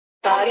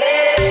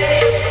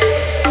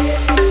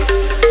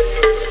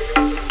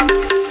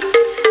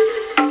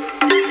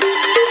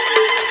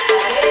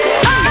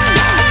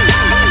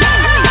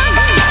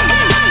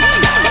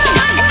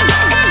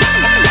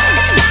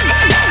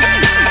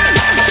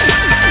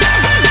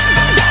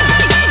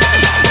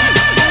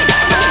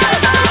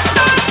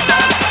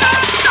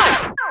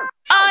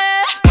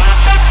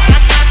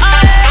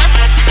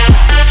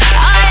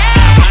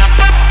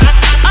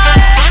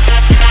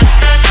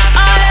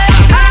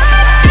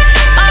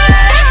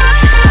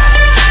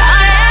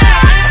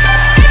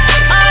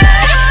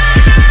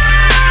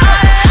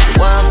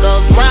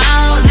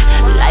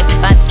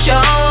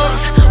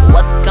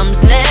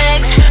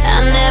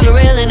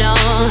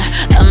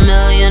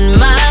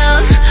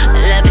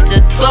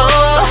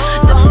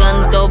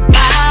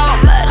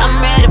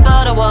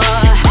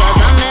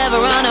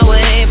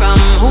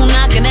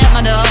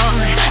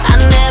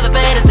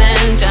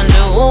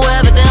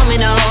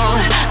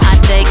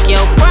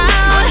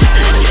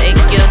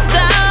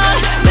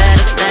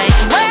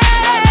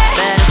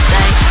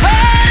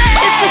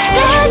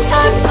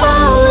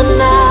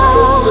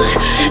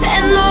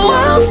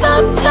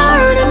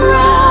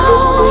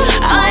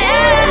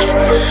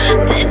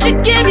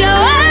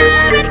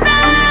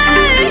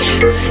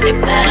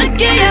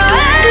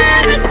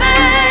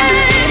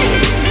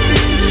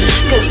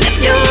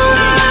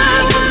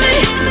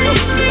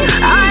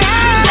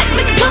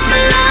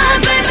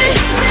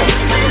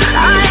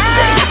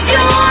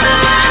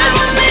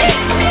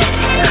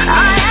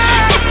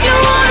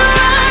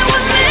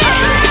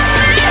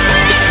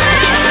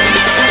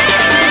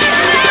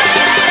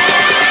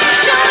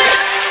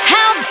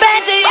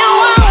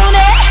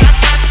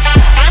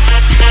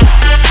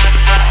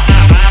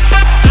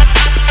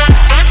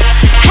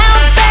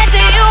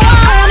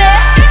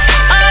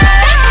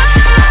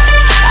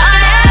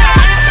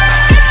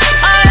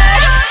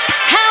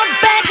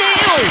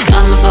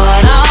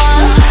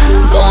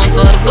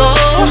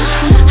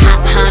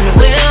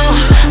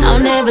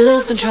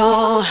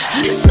Control.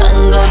 The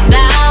sun go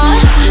down,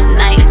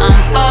 night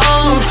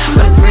unfold,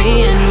 run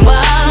free and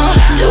wild,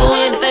 do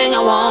anything I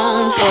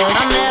want, 'cause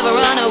I'll never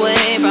run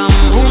away from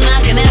who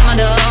knocking at my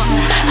door.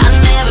 I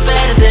never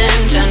paid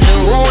attention to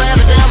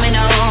whoever tell me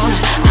no.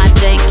 I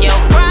take your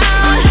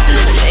crown,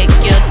 take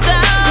your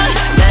down,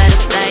 better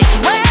stay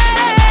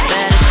ready,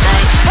 better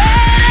stay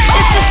ready.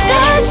 If the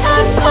stars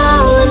start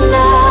falling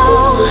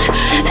now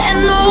and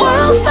the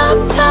world stop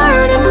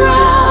turning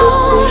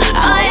round,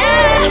 oh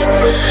yeah,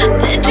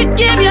 did you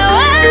give your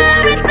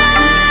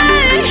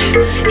everything?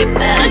 You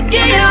better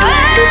give your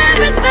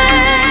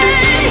everything.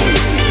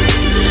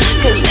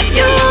 'Cause if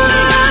you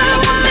wanna ride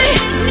with me,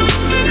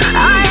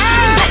 oh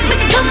yeah, make me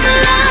come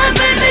alive,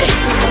 baby.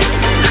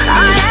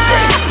 Oh yeah,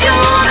 say if you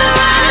wanna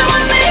ride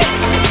with me,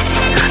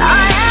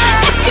 oh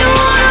yeah, if you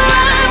wanna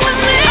ride with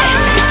me.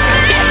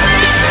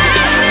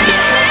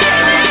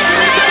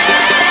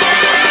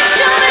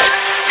 Show me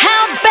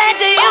how bad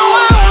do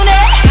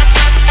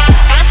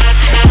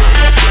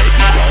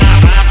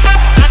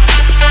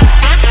you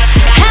want it?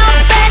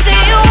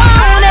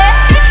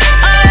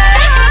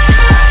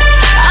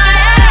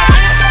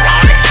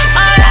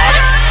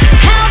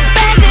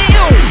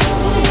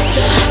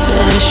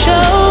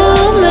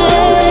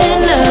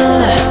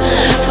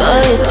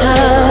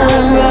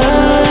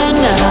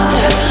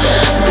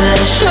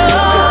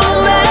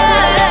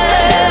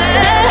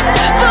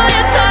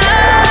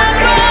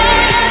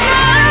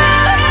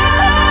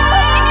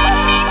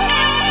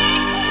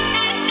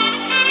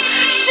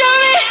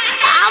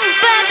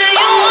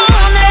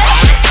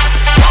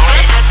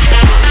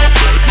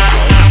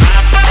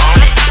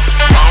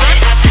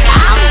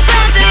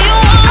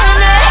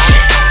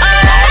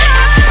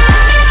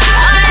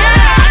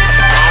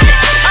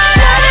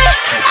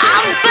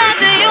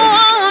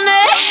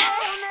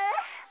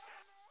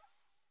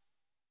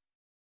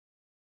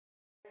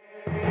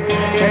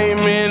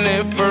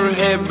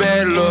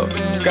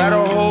 Got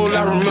a hole,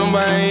 I remember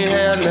I ain't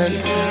had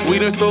nothing. We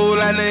done sold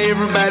out, now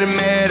everybody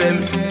mad at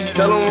me.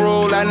 Tell them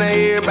roll out, now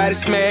everybody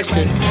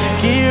smashing.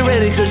 Get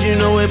ready, 'cause you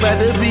know it about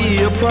to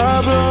be a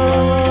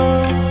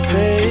problem.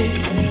 Hey,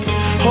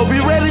 hope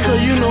you ready, 'cause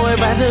you know it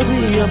about to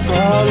be a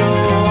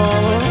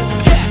problem.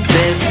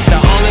 This the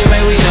only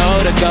way we know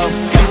to go.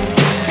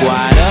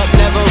 Squad up,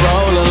 never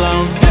roll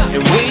alone.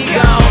 And we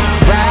gon'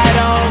 ride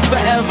on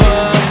forever.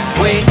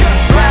 We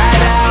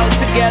ride out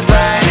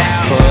together.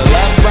 Pull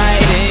up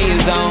right in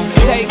your zone.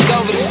 Take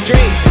over the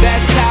street,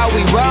 that's how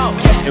we roll.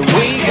 And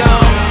we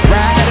gon'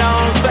 ride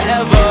on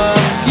forever.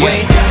 We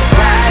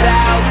ride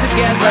out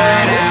together.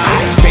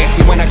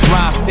 Fancy when I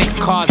drive 6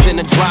 cars in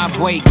the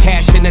driveway,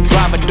 cash in the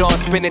driver door,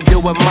 spin it, do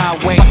it my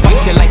way.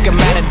 Beat you like a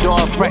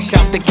matador, fresh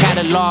out the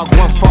catalog.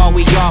 One fall,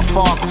 we all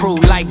fall, crew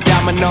like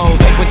dominoes.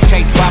 Paper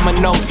chase by my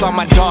nose, all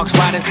my dogs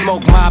riding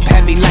smoke, mob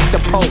heavy like the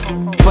Pope.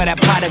 For that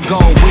pot of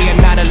gold, we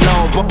are not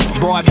alone.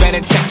 Boy,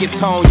 better check your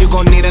tone, you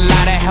gon' need a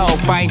lot of help.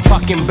 I ain't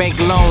talking bank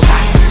loans.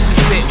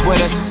 Sit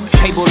with us,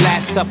 table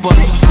last supper,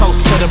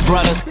 toast to the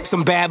brothers,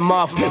 some bad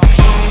muff.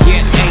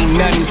 Yeah, ain't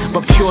nothing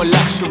but pure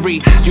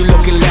luxury. You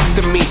looking left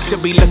to me,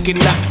 should be looking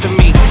up to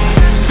me.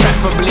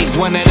 Preferably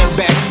one of the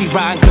best. She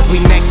rhyme cause we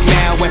next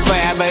now and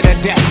forever to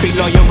death. Be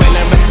loyal, will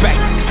and respect.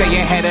 Stay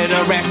ahead of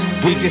the rest.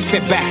 We just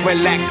sit back,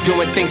 relax,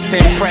 doing things to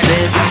impress.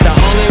 This is the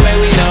only way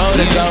we know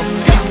to go.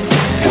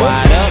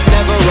 Squad up,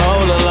 never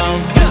roll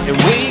alone. And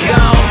we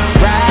gon'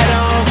 ride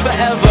on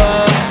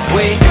forever.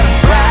 We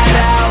ride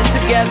out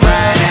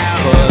together.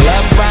 Pull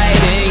up right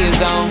in your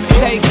zone.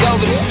 Take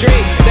over the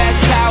street,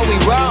 that's how we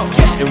roll.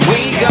 And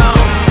we gon'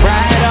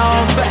 ride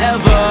on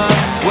forever.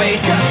 We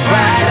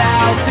ride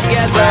out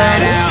together.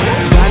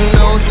 Got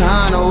no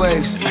time to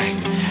waste.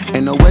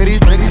 Ain't no way these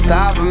niggas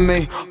stopping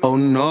me. Oh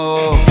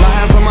no,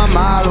 flying from a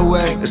mile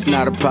away. It's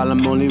not a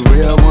problem, only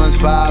real ones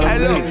follow me.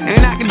 Look,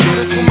 and I can do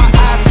this with my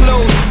eyes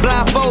closed,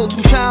 blindfold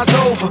 2 times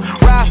over.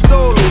 Ride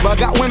solo, I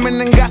got women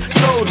and got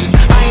soldiers.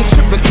 I ain't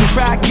tripping, can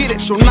try get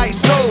it, your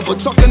night's over.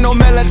 Talking no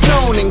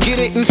melatonin, get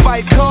it and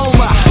fight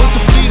coma. What's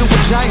the fleet of a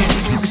giant?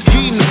 Niggas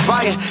feeding the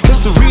fire.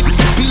 History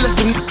be less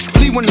than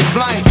flee when they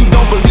flying. You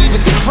don't believe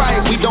it, then try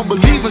it. We don't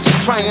believe it,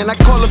 just trying. I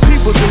call the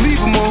people to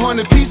leave them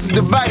 100 pieces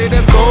divided.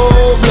 That's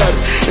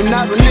cold-blooded. And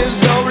I've been this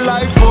dope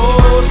life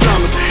for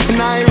summers,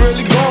 and I ain't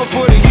really going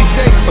for it. He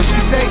say, or she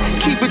say,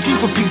 keep it G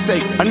for peace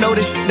sake. I know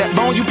this that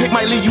bone you pick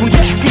might leave you in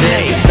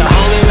This is the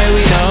only way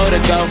we know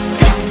to go.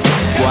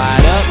 Squad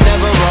up,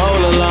 never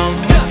roll alone.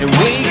 And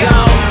we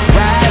gon'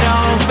 ride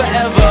on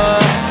forever.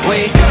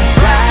 We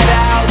ride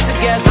out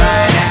together.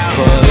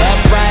 Pull up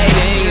right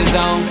in your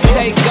zone.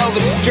 Take over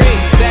the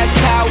street, that's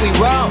how we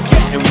roll.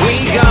 And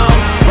we gon'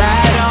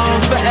 ride on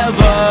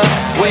forever.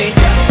 We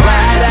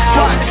ride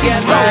out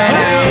together.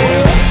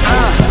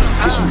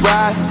 Is you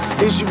riding?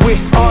 Is you with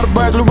all the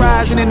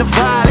burglarizing and the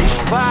violence?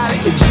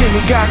 If Jimmy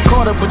got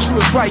caught up, but you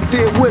was right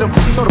there with him,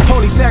 so the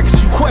police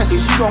asks you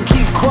questions, you gon'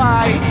 keep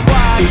quiet?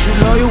 Is you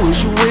loyal? Is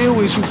you real?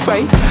 Is you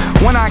fake?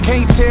 When I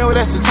can't tell,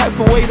 that's the type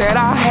of ways that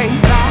I hate.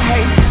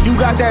 You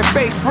got that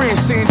fake friend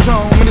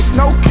syndrome, and it's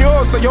no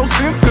cure, so your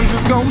symptoms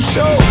is gon'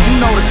 show.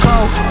 You know the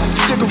code.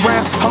 Stick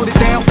around, hold it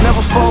down,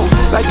 never fold.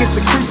 Like it's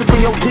a crease up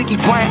in your dicky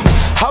brain.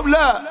 Hold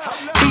up,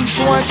 each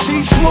one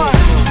teach one.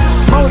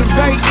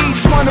 Motivate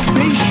each one to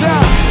be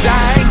sharp. Cause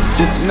I ain't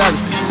just another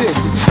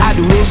statistic. I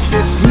do this,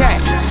 and that.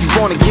 If you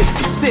wanna get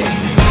specific,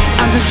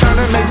 I'm just trying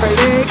to make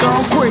payday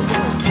go quick.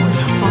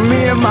 For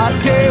me and my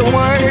day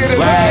one hit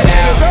right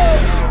now.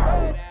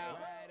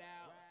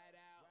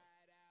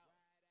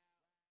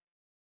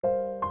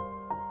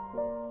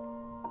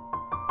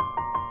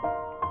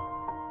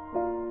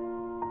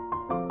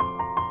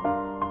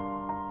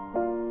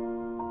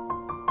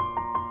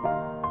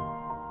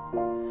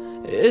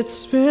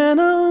 It's been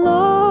a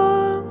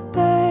long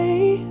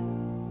day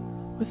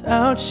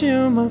without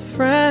you, my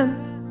friend,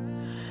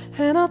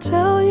 and I'll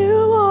tell you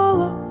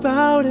all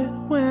about it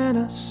when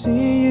I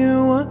see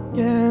you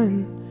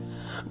again.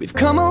 We've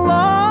come a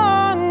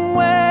long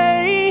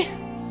way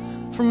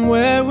from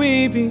where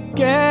we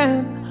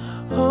began.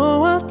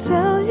 Oh, I'll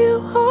tell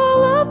you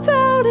all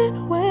about it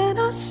when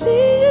I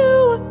see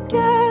you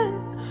again.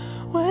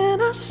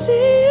 When I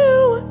see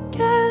you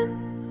again.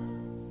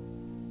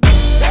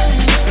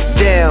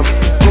 Damn,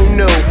 who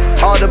knew?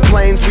 All the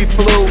planes we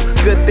flew,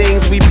 good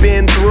things we've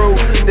been through.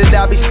 That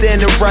I'll be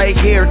standing right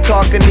here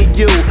talking to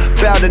you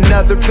about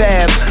another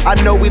path. I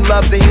know we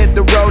love to hit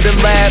the road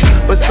and laugh,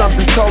 but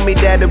something told me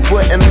that it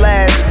wouldn't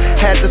last.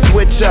 Had to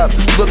switch up,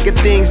 look at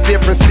things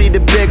different, see the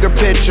bigger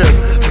picture.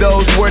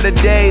 Those were the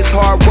days,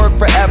 hard work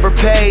forever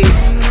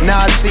pays. Now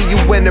I see you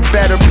in a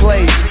better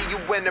place.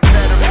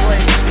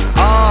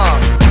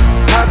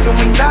 How can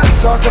we not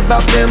talk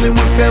about family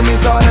when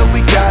family's all that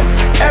we got?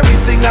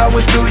 Everything I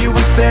went through, you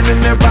were standing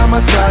there by my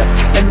side,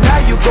 and now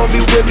you gon' be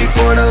with me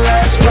for the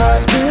last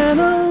ride. It's been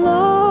a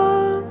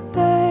long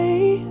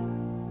day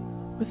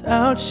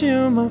without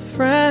you, my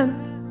friend,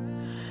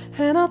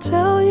 and I'll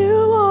tell you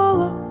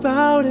all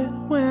about it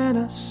when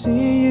I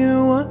see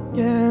you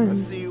again.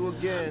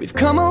 We've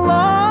come a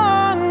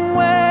long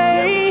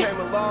way,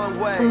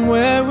 from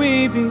where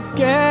we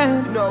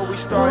began. You know, we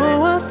started.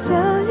 Oh, I'll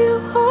tell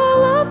you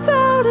all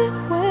about it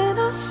when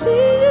I see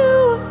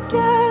you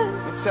again.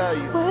 Let me tell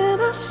you. When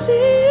I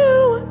see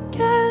you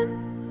again.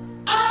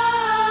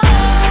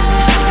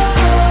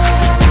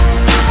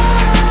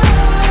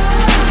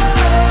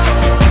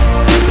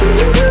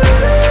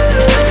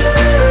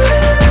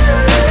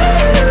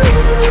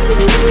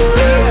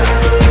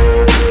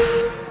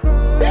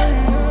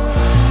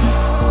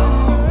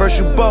 First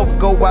you both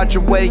go out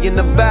your way and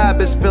the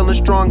vibe is feeling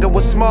strong. And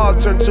what's small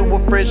turn to a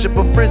friendship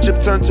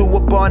turn to a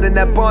bond, and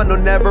that bond will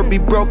never be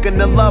broken.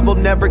 The love will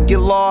never get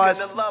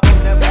lost.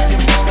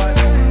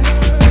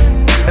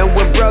 And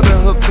when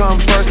brotherhood come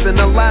first, then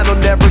the line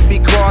will never be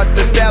crossed.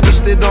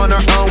 Established it on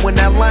our own when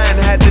that line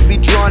had to be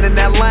drawn, and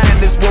that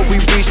line is what we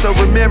reach. So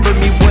remember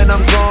me when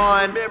I'm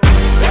gone.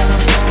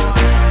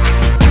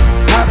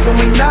 How can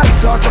we not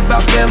talk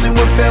about family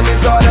when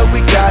family's all that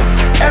we got?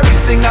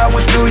 Everything I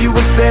went through, you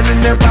were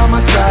standing there by my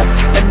side,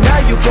 and now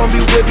you gon' be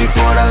with me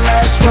for the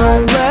last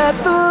ride. So let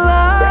the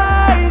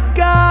light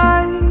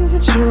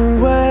guide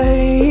your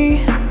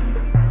way.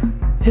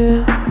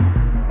 Yeah.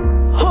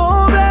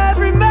 Hold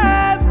every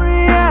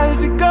memory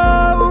as you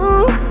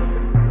go,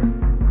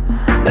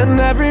 and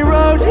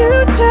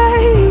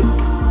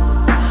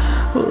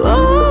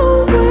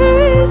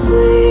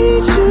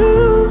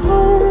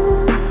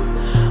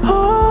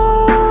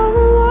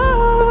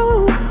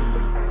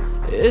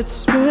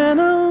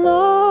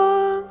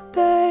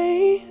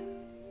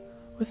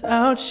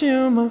without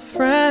you, my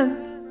friend.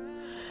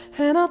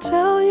 And I'll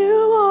tell you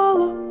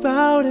all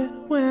about it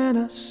when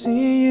I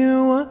see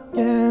you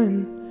again.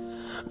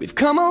 We've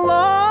come a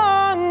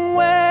long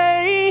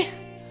way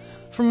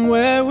from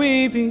where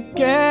we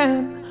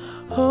began.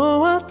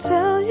 Oh, I'll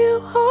tell you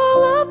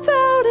all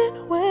about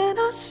it when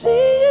I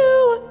see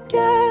you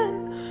again.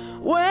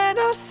 When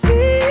I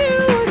see